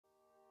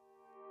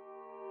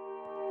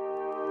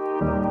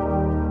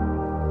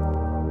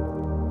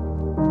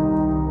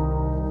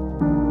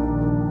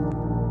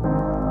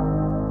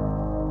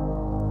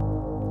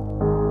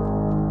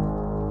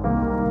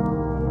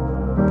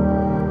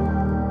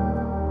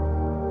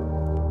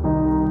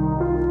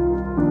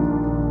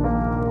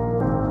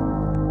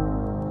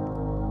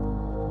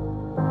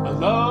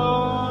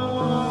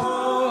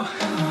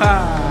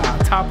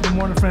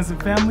morning, friends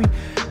and family.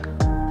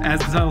 As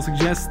the title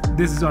suggests,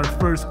 this is our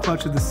first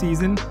clutch of the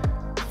season.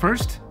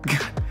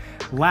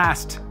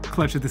 Last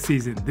clutch of the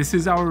season. This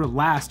is our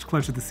last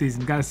clutch of the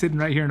season. Got it sitting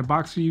right here in a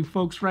box for you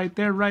folks right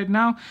there, right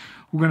now.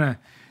 We're gonna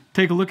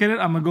take a look at it.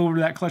 I'm gonna go over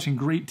that clutch in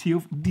great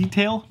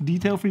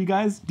detail for you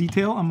guys.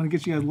 I'm gonna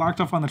get you guys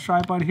locked off on the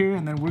tripod here,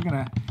 and then we're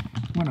gonna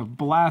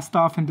blast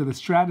off into the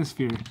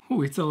stratosphere.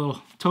 Oh, it's a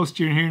little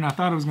toastier in here than I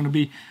thought it was gonna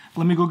be.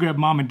 Let me go grab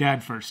mom and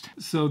dad first.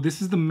 So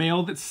this is the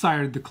male that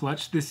sired the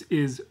clutch. This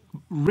is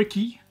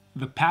Ricky,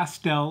 the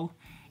pastel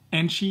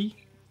Enchi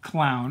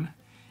clown.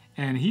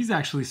 And he's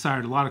actually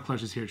sired a lot of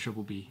clutches here at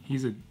Triple B.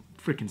 He's a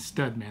freaking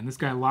stud, man. This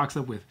guy locks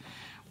up with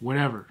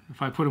whatever.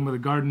 If I put him with a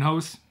garden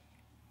hose,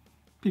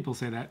 people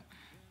say that,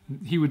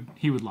 he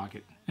would lock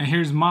it. And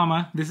here's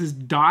Mama. This is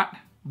Dot,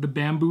 the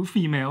bamboo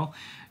female.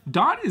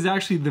 Dot is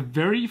actually the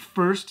very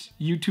first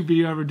YouTube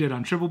video I ever did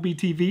on Triple B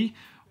TV.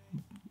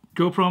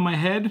 GoPro on my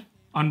head,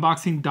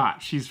 unboxing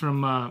Dot. She's from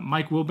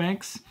Mike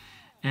Wilbanks,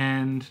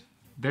 and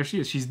there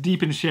she is. She's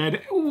deep in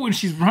shed. Ooh, and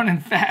she's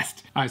running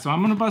fast. All right, so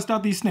I'm gonna bust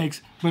out these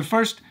snakes, but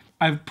first,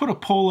 I've put a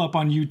poll up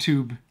on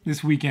YouTube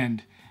this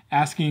weekend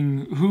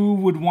asking who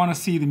would want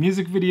to see the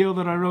music video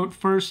that I wrote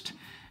first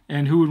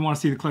and who would want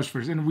to see the clutch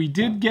first. And we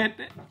did get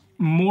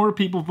more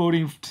people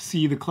voting to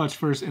see the clutch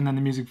first and then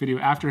the music video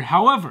after.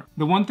 However,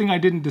 the one thing I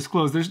didn't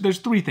disclose, there's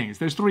three things.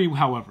 There's three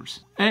howevers.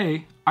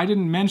 A, I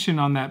didn't mention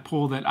on that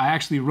poll that I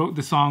actually wrote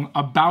the song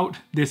about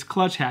this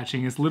clutch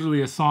hatching. It's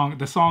literally a song.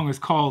 The song is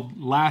called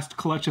Last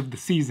Clutch of the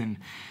Season.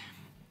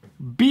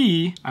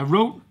 B, I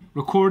wrote,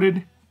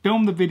 recorded,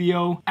 filmed the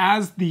video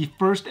as the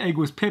first egg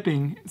was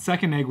pipping,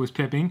 second egg was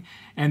pipping,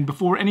 and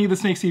before any of the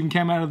snakes even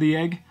came out of the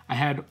egg, I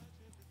had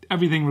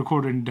everything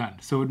recorded and done.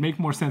 So it would make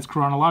more sense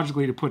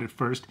chronologically to put it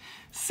first.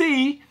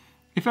 C,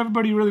 if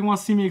everybody really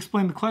wants to see me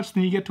explain the clutch,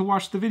 then you get to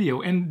watch the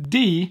video. And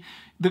D,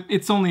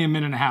 it's only a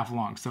minute and a half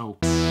long, so.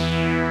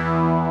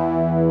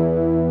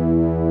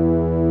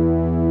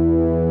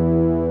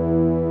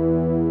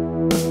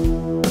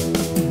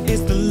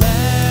 It's the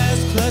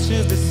last clutch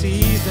of the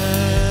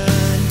season.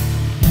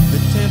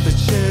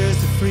 Temperatures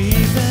are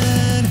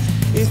freezing.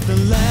 It's the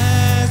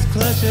last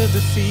clutch of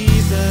the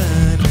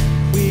season.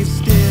 We've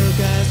still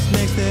got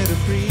snakes that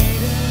are breeding.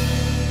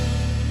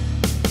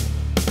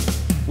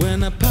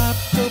 When I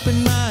popped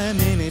open my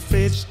mini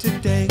fridge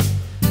today,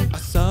 I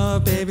saw a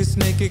baby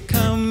snake had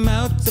come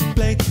out to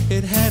play.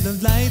 It had a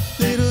light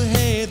little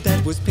head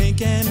that was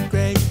pink and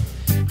gray.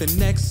 The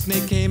next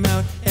snake came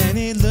out and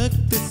it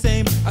looked the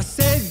same. I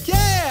said,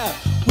 yeah,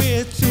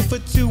 we're 2 for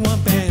 2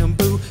 on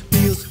bamboo.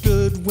 Feels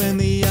good when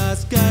the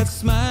odds gods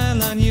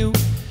smile on you.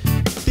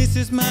 This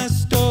is my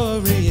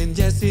story, and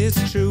yes,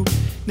 it's true.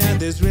 Now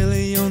there's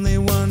really only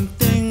one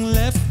thing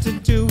left to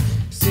do.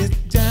 Sit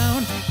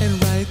down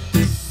and write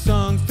this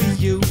song for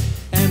you.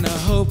 And I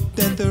hope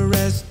that the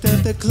rest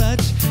of the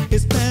clutch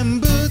is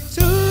bamboo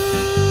too.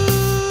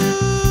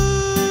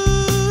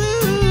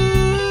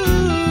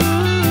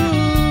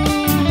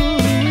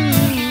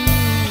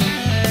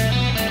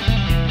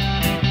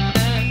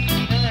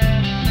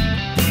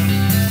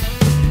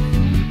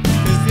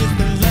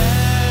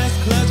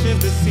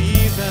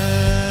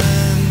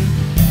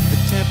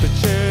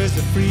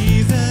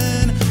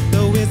 Freezing,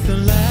 though it's the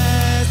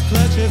last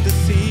clutch of the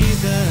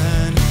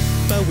season,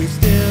 but we've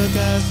still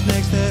got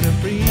snakes that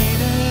are breeding.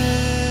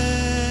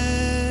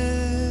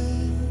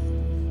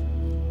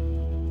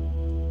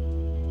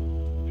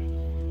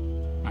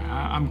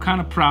 I'm kind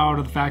of proud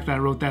of the fact that I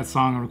wrote that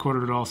song and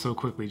recorded it all so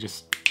quickly.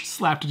 Just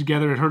slapped it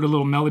together. It heard a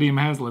little melody in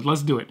my hands.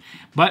 Let's do it.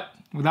 But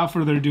without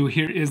further ado,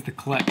 here is the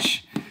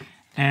clutch.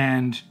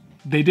 And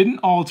they didn't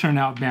all turn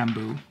out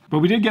bamboo, but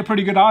we did get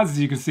pretty good odds, as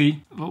you can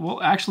see.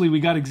 Well, actually, we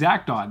got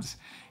exact odds.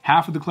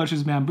 Half of the clutch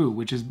is bamboo,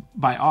 which is,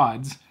 by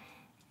odds,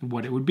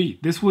 what it would be.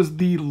 This was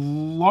the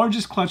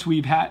largest clutch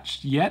we've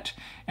hatched yet,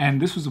 and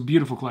this was a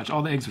beautiful clutch.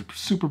 All the eggs were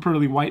super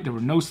pearly white. There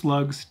were no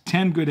slugs,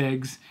 10 good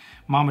eggs.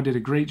 Mama did a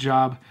great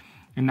job,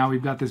 and now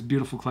we've got this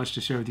beautiful clutch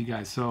to share with you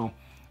guys. So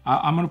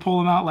I'm gonna pull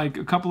them out like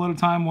a couple at a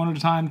time, one at a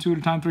time, two at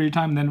a time, three at a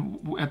time, and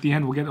then at the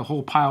end we'll get a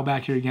whole pile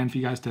back here again for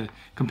you guys to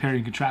compare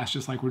and contrast,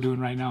 just like we're doing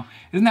right now.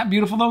 Isn't that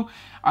beautiful though?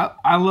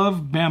 I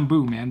love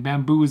bamboo, man.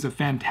 Bamboo is a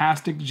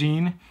fantastic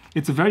gene.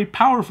 It's a very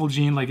powerful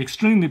gene, like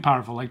extremely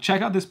powerful. Like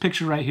check out this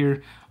picture right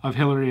here of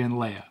Hillary and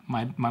Leia.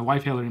 My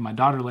wife Hillary, my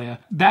daughter Leia.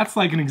 That's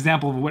like an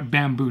example of what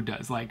bamboo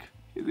does. Like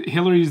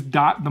Hillary's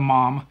Dot, the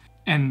mom,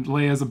 and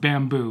Leia's a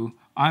bamboo.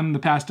 I'm the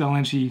pastel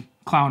Enchi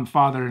clown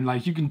father, and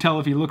like you can tell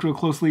if you look real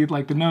closely at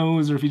like the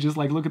nose or if you just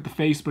like look at the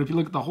face, but if you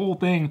look at the whole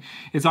thing,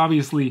 it's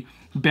obviously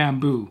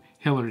bamboo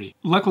Hillary.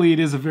 Luckily, it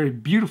is a very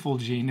beautiful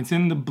gene. It's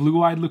in the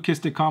blue-eyed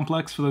leucistic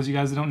complex. For those of you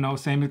guys that don't know,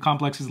 same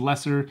complex as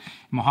lesser,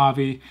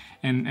 Mojave,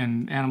 and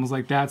animals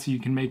like that, so you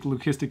can make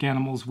leucistic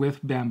animals with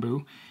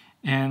bamboo.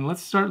 And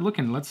let's start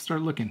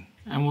looking.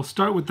 And we'll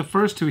start with the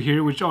first two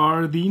here, which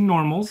are the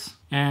normals.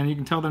 And you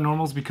can tell they're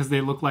normals because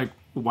they look like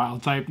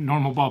wild type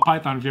normal ball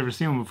python. If you've ever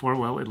seen them before,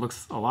 well, it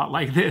looks a lot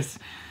like this.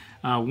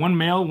 One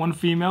male, one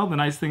female. The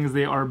nice thing is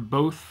they are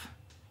both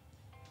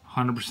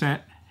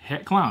 100%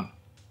 het clown.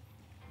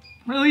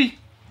 Really?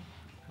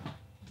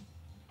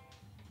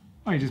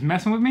 Oh, you just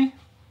messing with me?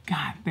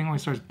 God, thing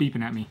always starts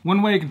beeping at me.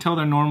 One way I can tell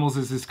they're normals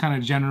is this kind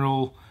of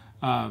general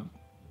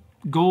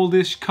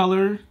goldish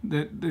color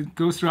that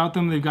goes throughout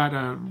them. They've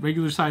got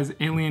regular size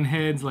alien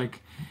heads,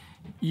 like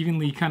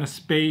evenly kind of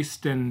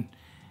spaced, and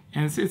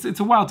it's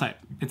a wild type.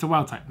 It's a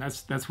wild type.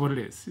 That's what it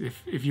is.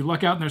 If you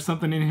luck out and there's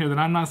something in here that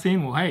I'm not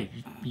seeing, well, hey,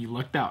 you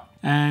lucked out.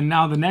 And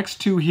now the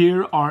next two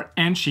here are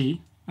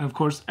Enchi. Of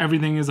course,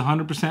 everything is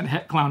 100%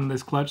 het clown in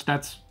this clutch.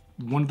 That's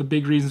one of the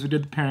big reasons we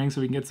did the pairing,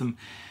 so we can get some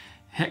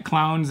het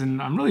clowns,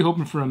 and I'm really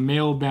hoping for a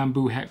male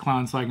bamboo het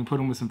clown so I can put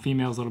him with some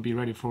females that'll be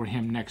ready for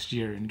him next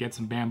year and get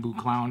some bamboo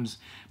clown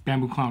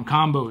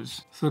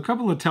combos. So a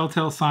couple of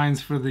telltale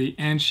signs for the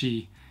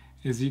Enchi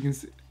is you can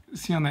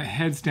see on that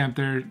head stamp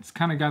there, it's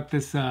kind of got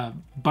this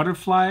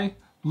butterfly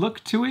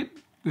look to it.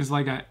 There's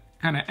like a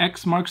kind of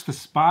X marks the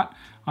spot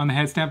on the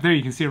head stamp there.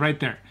 You can see it right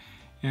there.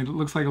 And it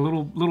looks like a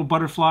little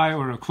butterfly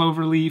or a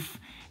clover leaf,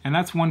 and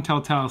that's one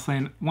telltale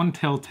sign of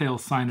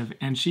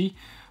Enchi.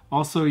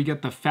 Also, you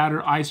get the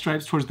fatter eye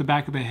stripes towards the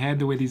back of the head,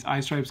 the way these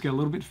eye stripes get a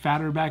little bit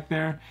fatter back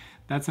there.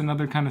 That's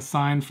another kind of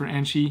sign for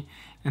Enchi.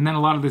 And then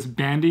a lot of this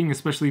banding,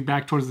 especially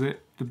back towards the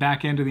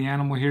back end of the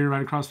animal here,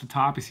 right across the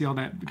top. You see all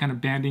that kind of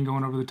banding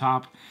going over the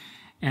top.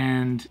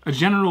 And a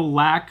general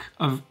lack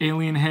of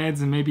alien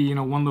heads, and maybe, you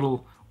know, one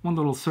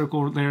little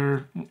circle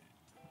there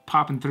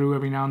popping through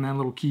every now and then, a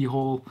little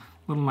keyhole,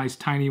 little nice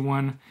tiny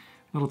one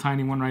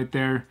right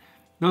there.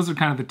 Those are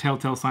kind of the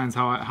telltale signs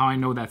how I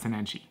know that's an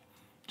Enchi.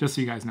 Just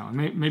so you guys know.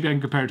 Maybe I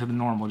can compare it to the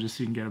normal just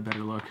so you can get a better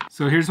look.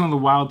 So here's one of the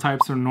wild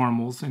types or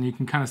normals, and you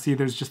can kind of see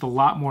there's just a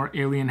lot more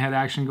alien head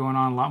action going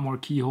on, a lot more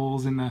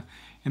keyholes in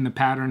the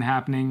pattern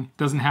happening.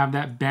 Doesn't have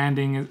that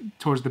banding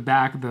towards the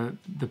back.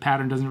 The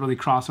pattern doesn't really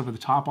cross over the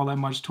top all that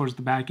much towards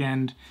the back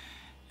end.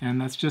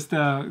 And that's just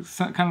kind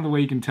of the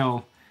way you can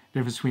tell the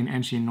difference between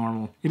Enchi and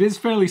normal. It is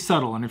fairly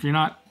subtle, and if you're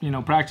not, you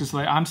know, practiced,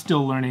 like I'm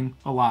still learning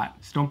a lot.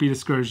 So don't be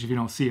discouraged if you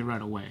don't see it right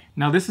away.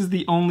 Now this is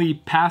the only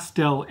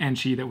pastel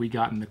Enchi that we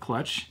got in the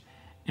clutch,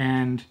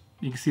 and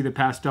you can see the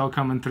pastel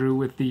coming through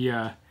with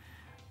the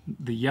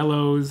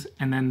yellows,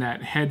 and then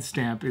that head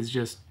stamp is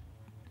just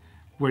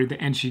where the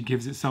Enchi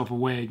gives itself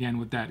away again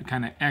with that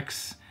kind of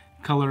X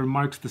color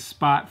marks the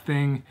spot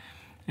thing.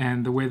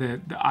 And the way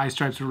that the eye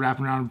stripes are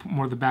wrapping around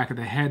more the back of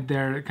the head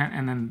there,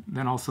 and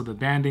then also the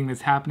banding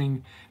that's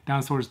happening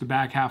down towards the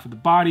back half of the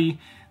body.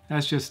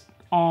 That's just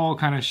all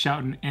kind of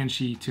shouting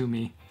Enchi to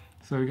me.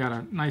 So we got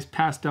a nice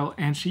pastel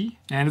Enchi,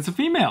 and it's a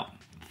female.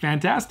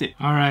 Fantastic.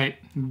 All right,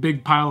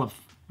 big pile of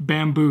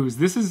bamboos.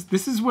 This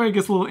is where it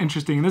gets a little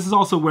interesting. This is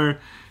also where,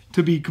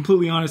 to be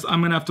completely honest, I'm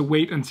gonna have to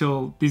wait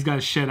until these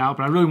guys shed out,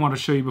 but I really want to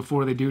show you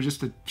before they do, just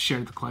to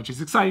share the clutch.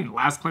 It's exciting.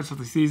 Last clutch of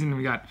the season,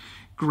 we got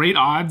great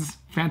odds,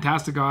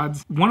 fantastic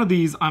odds. One of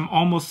these I'm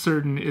almost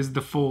certain is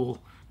the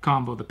full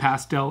combo, the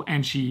pastel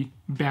Enchi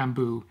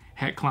bamboo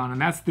het clown, and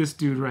that's this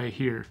dude right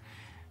here,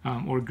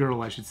 or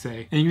girl I should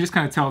say. And you can just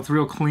kind of tell it's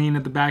real clean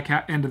at the back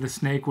end of the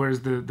snake,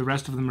 whereas the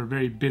rest of them are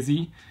very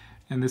busy,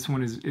 and this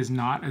one is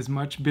not as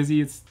much busy.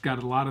 It's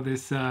got a lot of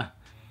this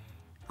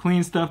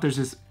clean stuff. There's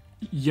this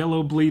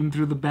yellow bleeding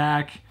through the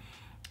back.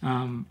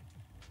 I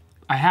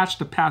hatched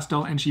a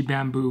pastel Enchi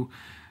bamboo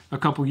a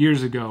couple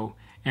years ago,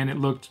 and it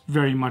looked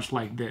very much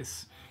like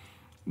this.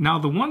 Now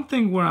the one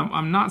thing where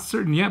I'm not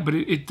certain yet, but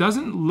it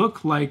doesn't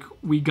look like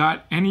we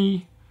got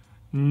any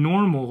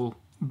normal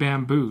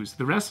bamboos.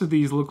 The rest of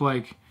these look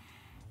like,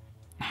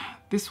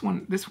 this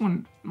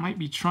one might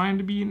be trying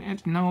to be an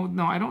Enchi.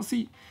 No, I don't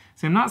see,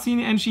 so I'm not seeing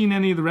Enchi in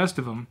any of the rest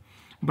of them,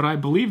 but I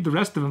believe the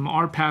rest of them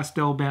are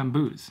pastel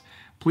bamboos.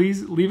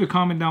 Please leave a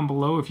comment down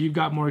below if you've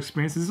got more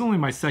experience. This is only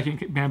my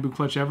second bamboo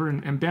clutch ever,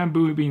 and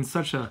bamboo being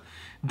such a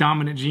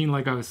dominant gene,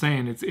 like I was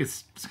saying,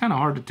 it's kind of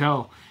hard to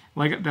tell.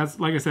 Like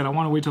I said, I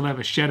want to wait till I have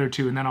a shed or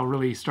two, and then I'll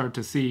really start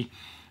to see.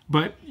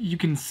 But you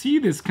can see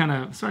this kind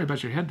of, sorry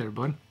about your head there,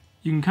 bud.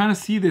 You can kind of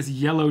see this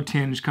yellow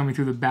tinge coming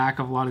through the back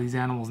of a lot of these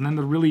animals, and then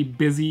they're really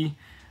busy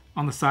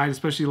on the side,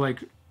 especially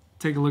like,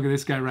 take a look at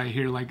this guy right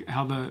here, like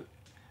how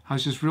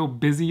it's just real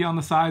busy on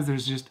the sides.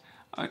 There's just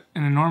an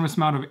enormous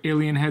amount of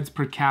alien heads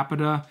per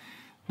capita.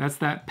 That's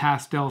that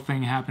pastel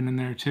thing happening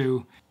there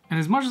too. And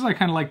as much as I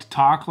kind of like to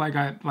talk, like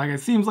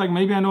it seems like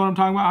maybe I know what I'm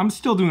talking about, I'm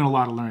still doing a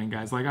lot of learning,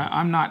 guys. Like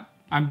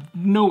I'm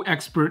no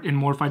expert in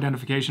morph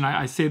identification.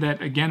 I say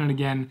that again and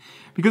again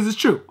because it's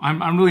true.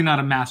 I'm really not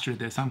a master at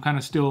this. I'm kind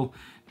of still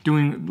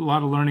doing a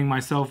lot of learning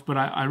myself, but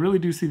I really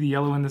do see the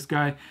yellow in this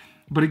guy.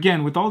 But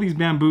again, with all these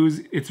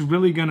bamboos, it's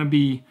really gonna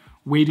be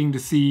waiting to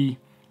see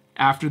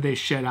after they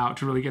shed out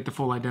to really get the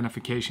full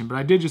identification. But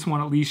I did just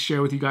want to at least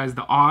share with you guys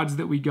the odds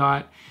that we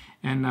got,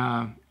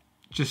 and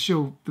just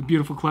show the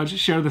beautiful clutch,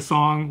 share the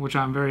song, which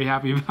I'm very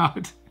happy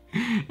about.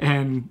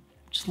 And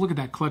just look at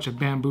that clutch of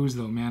bamboos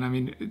though, man. I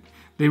mean,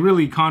 they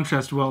really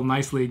contrast well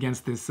nicely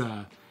against this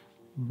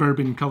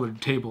bourbon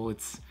colored table.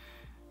 It's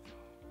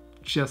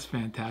just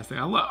fantastic.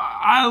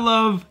 I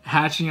love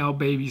hatching out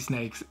baby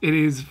snakes. It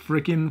is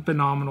freaking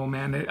phenomenal,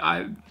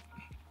 man.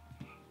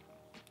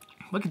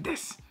 Look at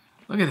this.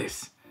 Look at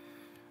this.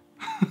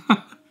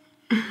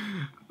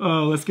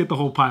 Oh, let's get the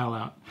whole pile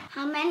out.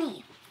 How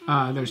many?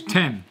 There's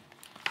 10.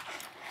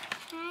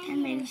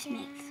 And baby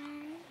snakes.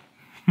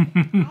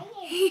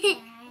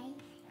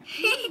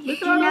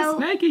 Look at all those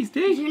snakies,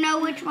 Do T. you know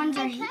which ones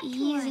are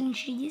he's and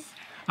she's?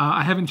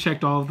 I haven't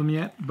checked all of them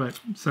yet, but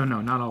so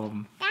no, not all of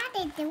them. That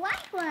is the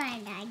white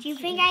one. Do you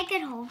think I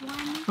could hold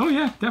one? Oh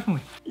yeah,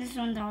 definitely. This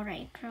one's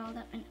already curled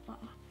up in a ball.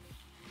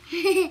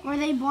 Were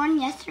they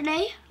born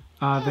yesterday?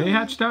 They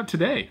hatched out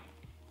today.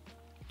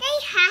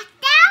 They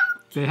hatched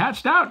out? They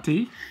hatched out,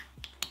 T.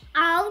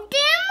 All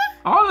them?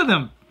 All of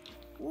them.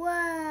 Whoa.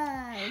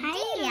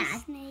 Hi,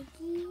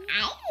 Snaky.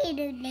 Hi,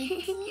 little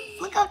Snaky.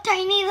 Look how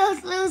tiny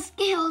those little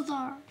scales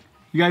are.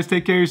 You guys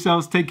take care of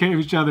yourselves. Take care of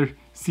each other.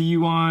 See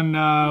you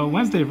on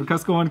Wednesday for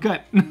Kusko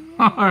Uncut.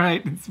 All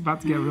right, it's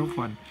about to get real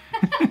fun.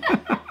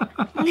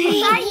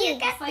 You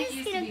got this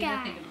little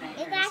guy.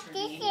 You got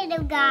this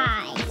little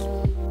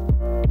guy.